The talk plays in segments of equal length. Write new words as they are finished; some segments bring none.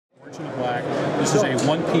This is a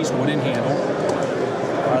one-piece wooden handle.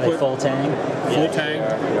 Are they full tang? Full tang.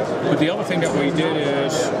 But the other thing that we did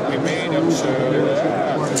is we made them so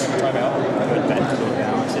time out.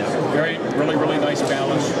 Really nice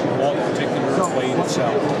balance along the particular blade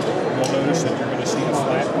itself. You'll notice that you're going to see a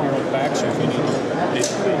flat here on the back, so if you need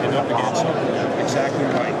it up against it, exactly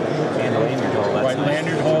right. And the lanyard hole. Right,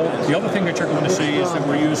 lanyard hole. The other thing that you're going to see is that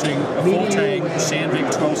we're using a full tang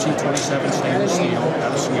Sandvik 12C27 stainless steel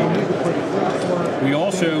out of Sweden. We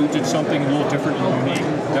also did something a little different and unique.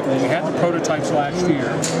 That when we had the prototypes last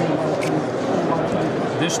year,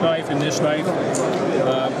 this knife and this knife,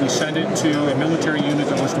 we sent it to a military unit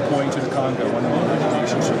that was deploying to the Congo, one of the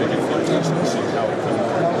nations, so they could flight test and see how it could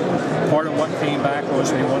work. Part of what came back was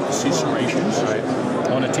they wanted to see serrations. Right?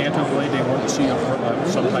 On a T12 blade, they wanted to see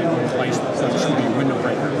some type of replacement, so it should be a window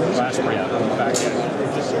breaker, glass breaker on the back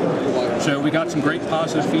end. So we got some great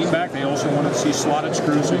positive feedback. They also wanted to see slotted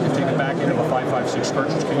screws so you can take it back into a 5.56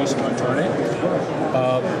 cartridge case and unturn it.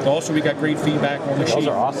 Also, we got great feedback on the sheet. Those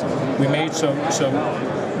are awesome. We made some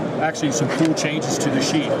cool changes to the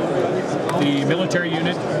sheet. The military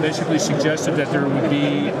unit basically suggested that there would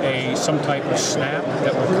be some type of snap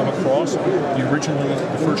that would come across.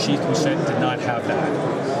 The first sheath we sent did not have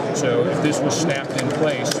that. So if this was snapped in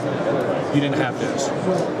place, you didn't have this.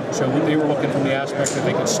 So they were looking from the aspect that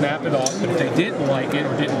they could snap it off, but if they didn't like it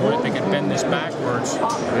or didn't want it, they could bend this backwards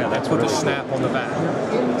and put the snap on the back.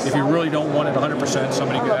 If you really don't want it 100%,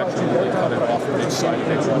 somebody could actually really cut it off from inside if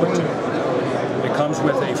they wanted to. It comes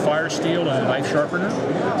with a fire steel and a knife sharpener.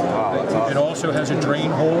 It also has a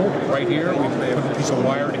drain hole right here. We put a piece of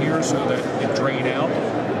wire in here so that it drain out.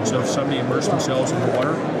 So if somebody immersed themselves in the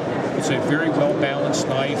water, it's a very well balanced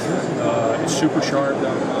knife. It's super sharp,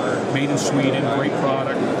 made in Sweden, great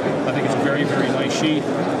product. I think it's a very nice sheath.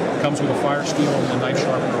 It comes with a fire steel and a knife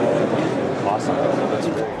sharpener. Awesome. That's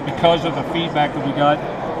great. Because of the feedback that we got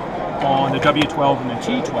on the W12 and the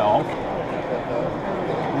T12,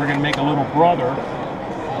 we're going to make a little brother,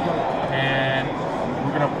 and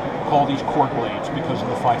we're going to call these cork blades because of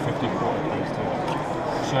the 550 cork.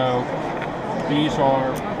 So these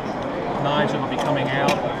are knives that will be coming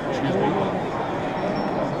out,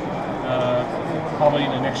 probably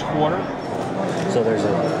in the next quarter. So there's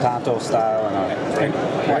a Tonto style and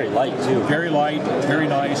very light too. Very light, very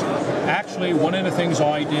nice. Actually, one of the things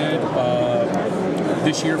I did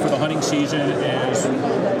this year for the hunting season is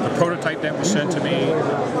the prototype that was sent to me.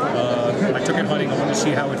 I took it hunting. I wanted to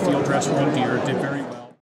see how it field dressed on deer. It did very well.